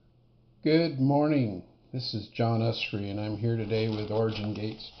Good morning. This is John Usry, and I'm here today with Origin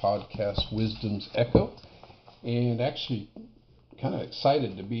Gates podcast Wisdom's Echo. And actually, kind of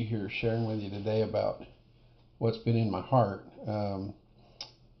excited to be here sharing with you today about what's been in my heart.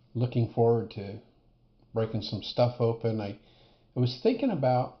 Looking forward to breaking some stuff open. I was thinking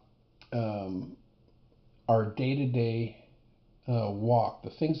about our day to day walk, the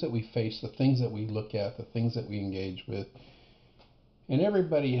things that we face, the things that we look at, the things that we engage with. And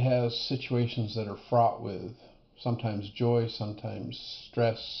everybody has situations that are fraught with sometimes joy, sometimes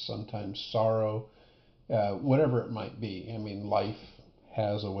stress, sometimes sorrow, whatever it might be. I mean, life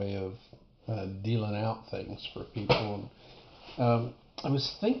has a way of dealing out things for people. I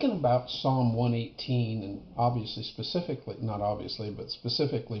was thinking about Psalm 118, and obviously, specifically, not obviously, but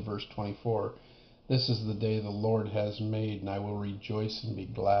specifically verse 24. This is the day the Lord has made, and I will rejoice and be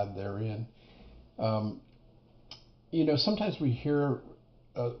glad therein. Um, Sometimes we hear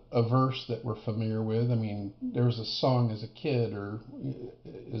a verse that we're familiar with. I mean, there was a song as a kid or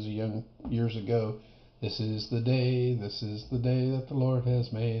as a young years ago. This is the day that the Lord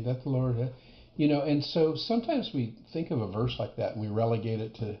has made, that the Lord has, and so sometimes we think of a verse like that and we relegate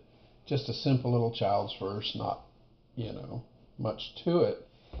it to just a simple little child's verse, not, much to it.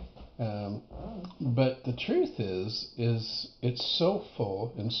 Um, but the truth is it's so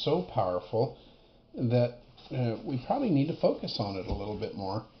full and so powerful that we probably need to focus on it a little bit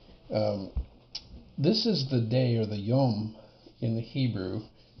more. Um, this is the day, or the Yom in the Hebrew,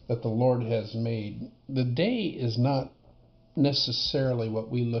 that the Lord has made. The day is not necessarily what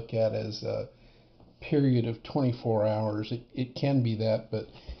we look at as a period of 24 hours. It can be that, but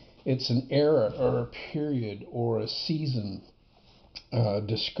it's an era or a period or a season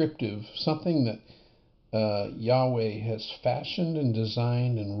descriptive, something that Yahweh has fashioned and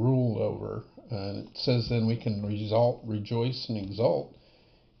designed and ruled over. And it says then we can rejoice and exult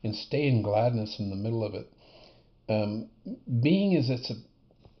and stay in gladness in the middle of it. Um, Being as it's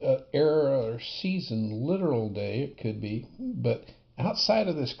a era or season, literal day it could be, but outside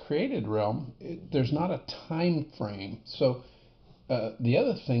of this created realm, there's not a time frame. So the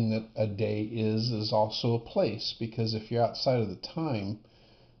other thing that a day is also a place, because if you're outside of the time,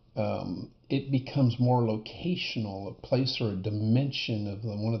 it becomes more locational, a place or a dimension of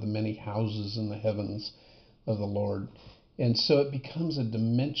one of the many houses in the heavens of the Lord. And so it becomes a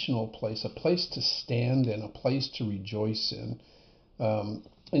dimensional place, a place to stand in, a place to rejoice in.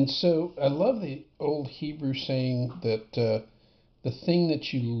 And so I love the old Hebrew saying that the thing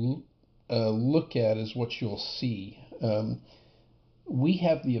that you look at is what you'll see. We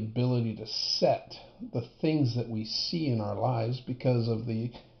have the ability to set the things that we see in our lives because of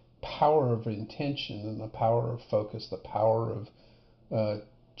the power of intention and the power of focus, the power of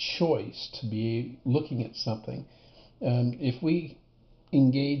choice to be looking at something. If we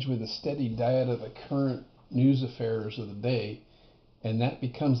engage with a steady diet of the current news affairs of the day, and that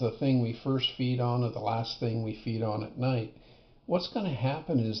becomes the thing we first feed on or the last thing we feed on at night, what's going to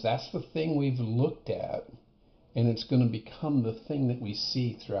happen is that's the thing we've looked at, and it's going to become the thing that we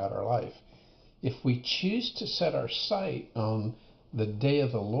see throughout our life. If we choose to set our sight on the day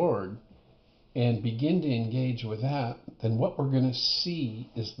of the Lord and begin to engage with that, then what we're going to see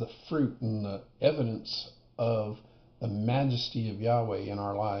is the fruit and the evidence of the majesty of Yahweh in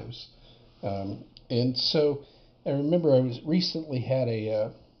our lives. And so I remember I was recently had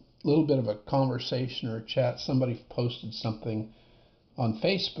a little bit of a conversation or a chat. Somebody posted something on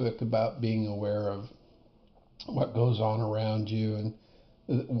Facebook about being aware of what goes on around you and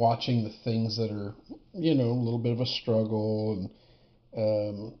watching the things that are, a little bit of a struggle.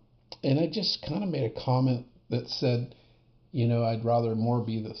 And I just kind of made a comment that said, I'd rather more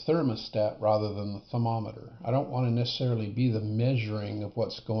be the thermostat rather than the thermometer. I don't want to necessarily be the measuring of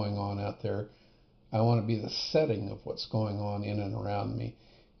what's going on out there. I want to be the setting of what's going on in and around me.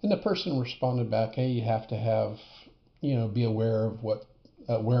 And the person responded back, hey, you have to have, be aware of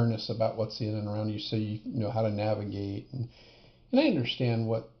awareness about what's in and around you so you know how to navigate. And I understand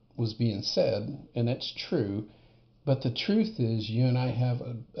what was being said, and that's true. But the truth is, you and I have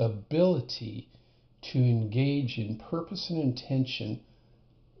an ability to engage in purpose and intention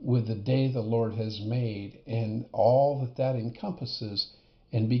with the day the Lord has made and all that that encompasses,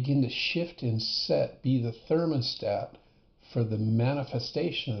 and begin to shift and be the thermostat for the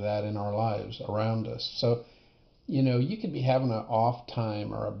manifestation of that in our lives around us. So, you could be having an off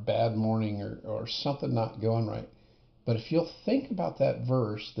time or a bad morning or something not going right. But if you'll think about that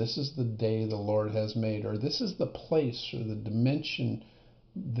verse, this is the day the Lord has made, or this is the place or the dimension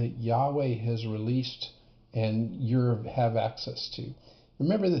that Yahweh has released and you have access to.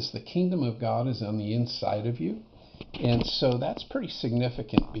 Remember this, the kingdom of God is on the inside of you. And so that's pretty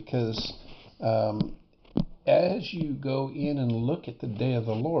significant because as you go in and look at the day of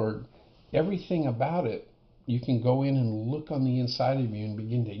the Lord, everything about it, you can go in and look on the inside of you and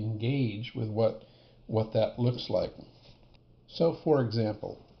begin to engage with what that looks like. So, for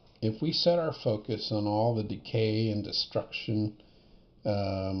example, if we set our focus on all the decay and destruction,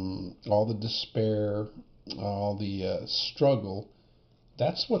 all the despair, all the struggle,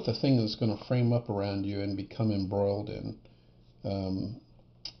 that's what the thing is going to frame up around you and become embroiled in.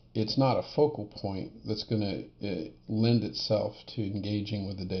 It's not a focal point that's going to lend itself to engaging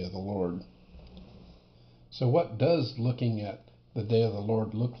with the day of the Lord. So, what does looking at the day of the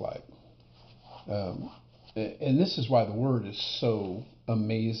Lord look like? And this is why the Word is so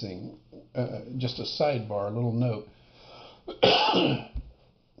amazing. Just a sidebar, a little note.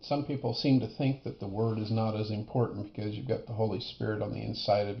 Some people seem to think that the Word is not as important because you've got the Holy Spirit on the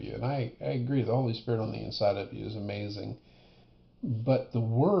inside of you. And I agree, the Holy Spirit on the inside of you is amazing. But the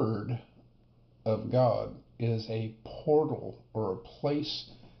Word of God is a portal or a place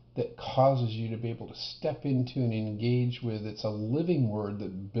that causes you to be able to step into and engage with. It's a living Word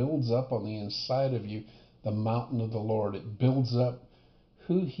that builds up on the inside of you the mountain of the Lord. It builds up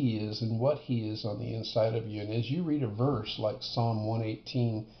who He is and what He is on the inside of you. And as you read a verse like Psalm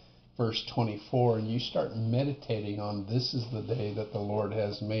 118, verse 24, and you start meditating on this is the day that the Lord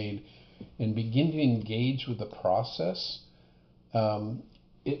has made, and begin to engage with the process,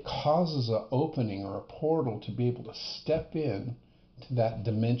 it causes an opening or a portal to be able to step in to that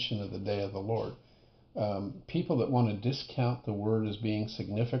dimension of the day of the Lord. People that want to discount the Word as being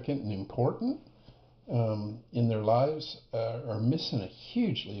significant and important in their lives are missing a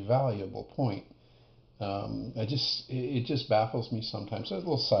hugely valuable point. It just baffles me sometimes. So a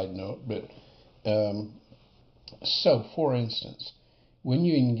little side note, but so for instance, when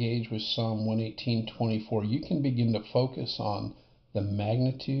you engage with Psalm 118:24, you can begin to focus on the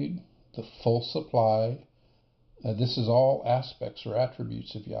magnitude, the full supply. This is all aspects or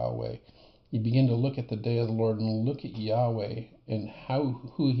attributes of Yahweh. You begin to look at the day of the Lord and look at Yahweh and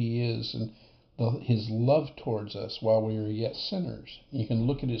who He is and His love towards us while we are yet sinners. You can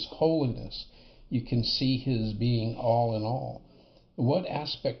look at His holiness. You can see His being all in all. What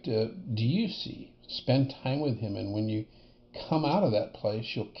aspect do you see? Spend time with Him, and when you come out of that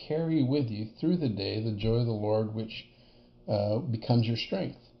place, you'll carry with you through the day the joy of the Lord, which becomes your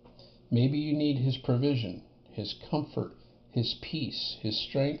strength. Maybe you need His provision, His comfort, His peace, His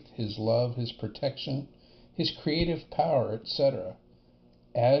strength, His love, His protection, His creative power, etc.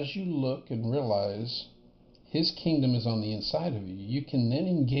 As you look and realize His kingdom is on the inside of you, you can then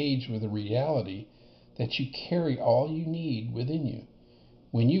engage with the reality that you carry all you need within you.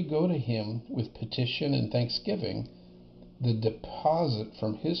 When you go to Him with petition and thanksgiving, the deposit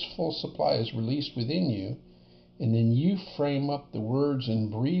from His full supply is released within you, and then you frame up the words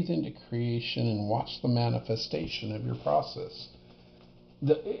and breathe into creation and watch the manifestation of your process.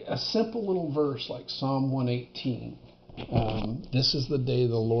 A simple little verse like Psalm 118, this is the day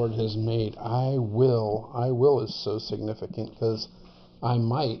the Lord has made. I will is so significant because I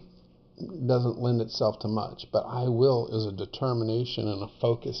might doesn't lend itself to much, but I will is a determination and a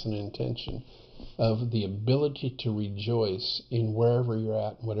focus and intention of the ability to rejoice in wherever you're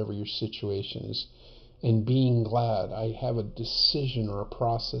at, whatever your situation is, and being glad. I have a decision or a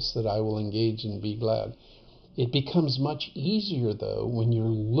process that I will engage and be glad. It becomes much easier, though, when you're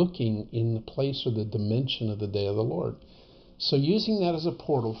looking in the place or the dimension of the day of the Lord. So using that as a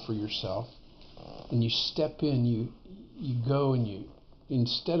portal for yourself, and you step in, you go and you,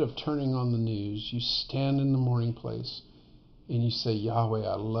 instead of turning on the news, you stand in the morning place and you say, Yahweh,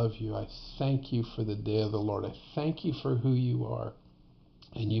 I love you. I thank you for the day of the Lord. I thank you for who you are.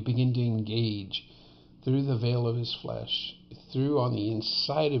 And you begin to engage through the veil of His flesh, through on the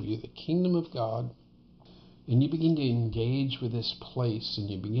inside of you, the kingdom of God. And you begin to engage with this place, and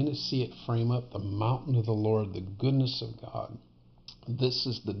you begin to see it frame up the mountain of the Lord, the goodness of God. This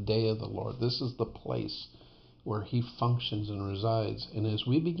is the day of the Lord. This is the place where He functions and resides. And as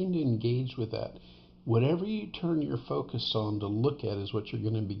we begin to engage with that, whatever you turn your focus on to look at is what you're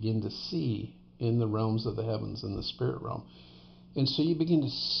going to begin to see in the realms of the heavens, in the spirit realm. And so you begin to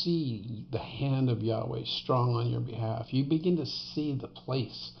see the hand of Yahweh strong on your behalf. You begin to see the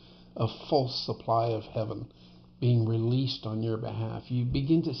place of full supply of heaven being released on your behalf. You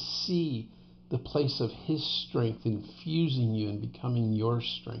begin to see the place of His strength infusing you and becoming your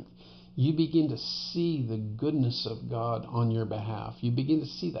strength. You begin to see the goodness of God on your behalf. You begin to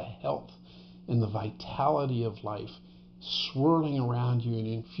see the health and the vitality of life swirling around you and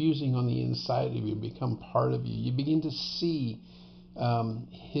infusing on the inside of you, become part of you. You begin to see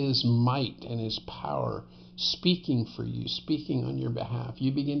His might and His power speaking for you, speaking on your behalf.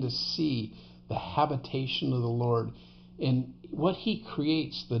 You begin to see the habitation of the Lord. And what he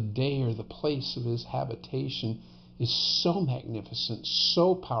creates, the day or the place of his habitation, is so magnificent,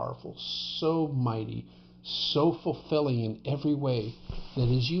 so powerful, so mighty, so fulfilling in every way, that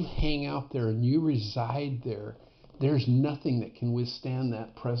as you hang out there and you reside there, there's nothing that can withstand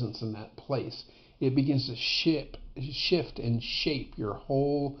that presence in that place. It begins to shift and shape your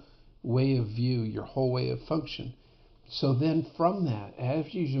whole way of view, your whole way of function. So then from that,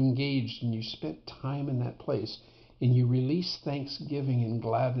 as you've engaged and you spent time in that place, and you release thanksgiving and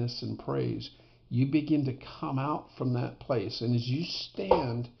gladness and praise, you begin to come out from that place. And as you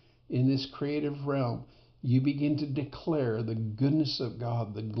stand in this creative realm, you begin to declare the goodness of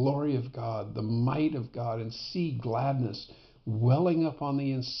God, the glory of God, the might of God, and see gladness welling up on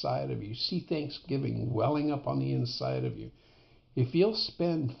the inside of you. See thanksgiving welling up on the inside of you. If you'll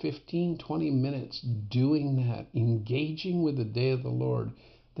spend 15, 20 minutes doing that, engaging with the day of the Lord,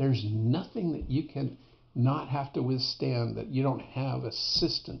 there's nothing that you can not have to withstand, that you don't have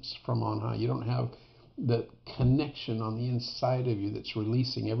assistance from on high. You don't have the connection on the inside of you that's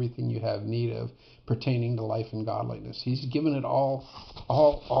releasing everything you have need of pertaining to life and godliness. He's given it all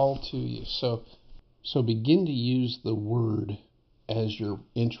to you. So begin to use the word as your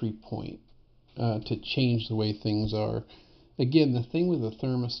entry point to change the way things are. Again, the thing with the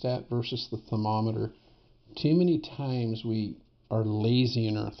thermostat versus the thermometer, too many times we are lazy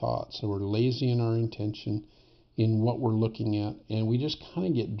in our thoughts, so we're lazy in our intention in what we're looking at, and we just kind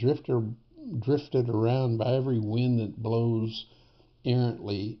of get drifted around by every wind that blows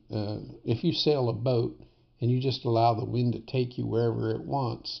errantly. If you sail a boat and you just allow the wind to take you wherever it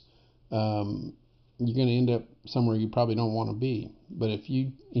wants, you're going to end up somewhere you probably don't want to be. But if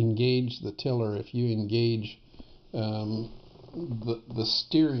you engage the tiller, if you engage the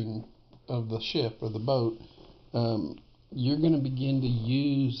steering of the ship or the boat, you're going to begin to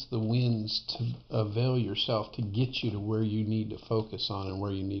use the winds to avail yourself to get you to where you need to focus on and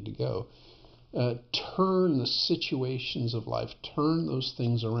where you need to go. Turn the situations of life, turn those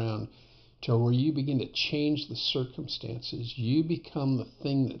things around to where you begin to change the circumstances. You become the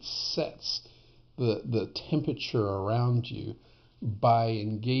thing that sets the temperature around you by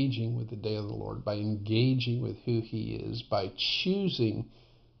engaging with the day of the Lord, by engaging with who he is, by choosing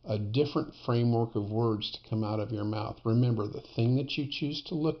a different framework of words to come out of your mouth. Remember, the thing that you choose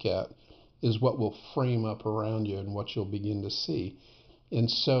to look at is what will frame up around you and what you'll begin to see. And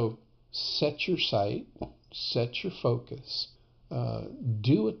so set your sight, set your focus,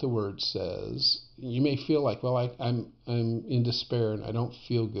 do what the word says. You may feel like, well, I'm in despair and I don't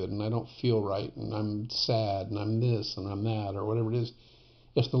feel good and I don't feel right and I'm sad and I'm this and I'm that, or whatever it is.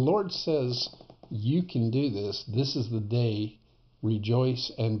 If the Lord says you can do this, this is the day,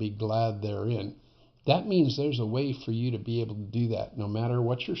 rejoice and be glad therein, that means there's a way for you to be able to do that, no matter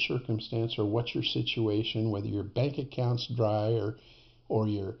what your circumstance or what your situation, whether your bank account's dry or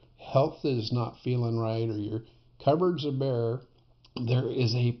your health is not feeling right or your cupboards are bare. There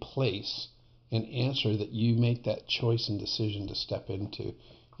is a place, an answer that you make that choice and decision to step into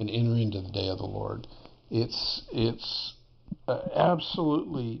and enter into the day of the Lord. It's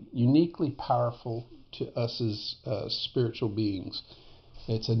absolutely uniquely powerful to us as spiritual beings.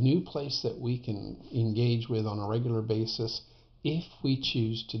 It's a new place that we can engage with on a regular basis if we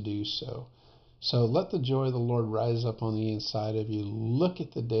choose to do so. So let the joy of the Lord rise up on the inside of you. Look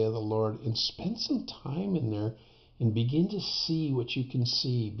at the day of the Lord and spend some time in there and begin to see what you can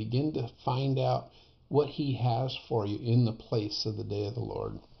see. Begin to find out what he has for you in the place of the day of the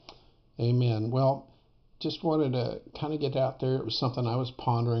Lord. Amen. Well, just wanted to kind of get out there. It was something I was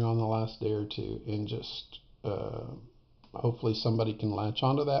pondering on the last day or two, and just hopefully somebody can latch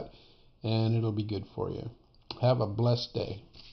onto that and it'll be good for you. Have a blessed day.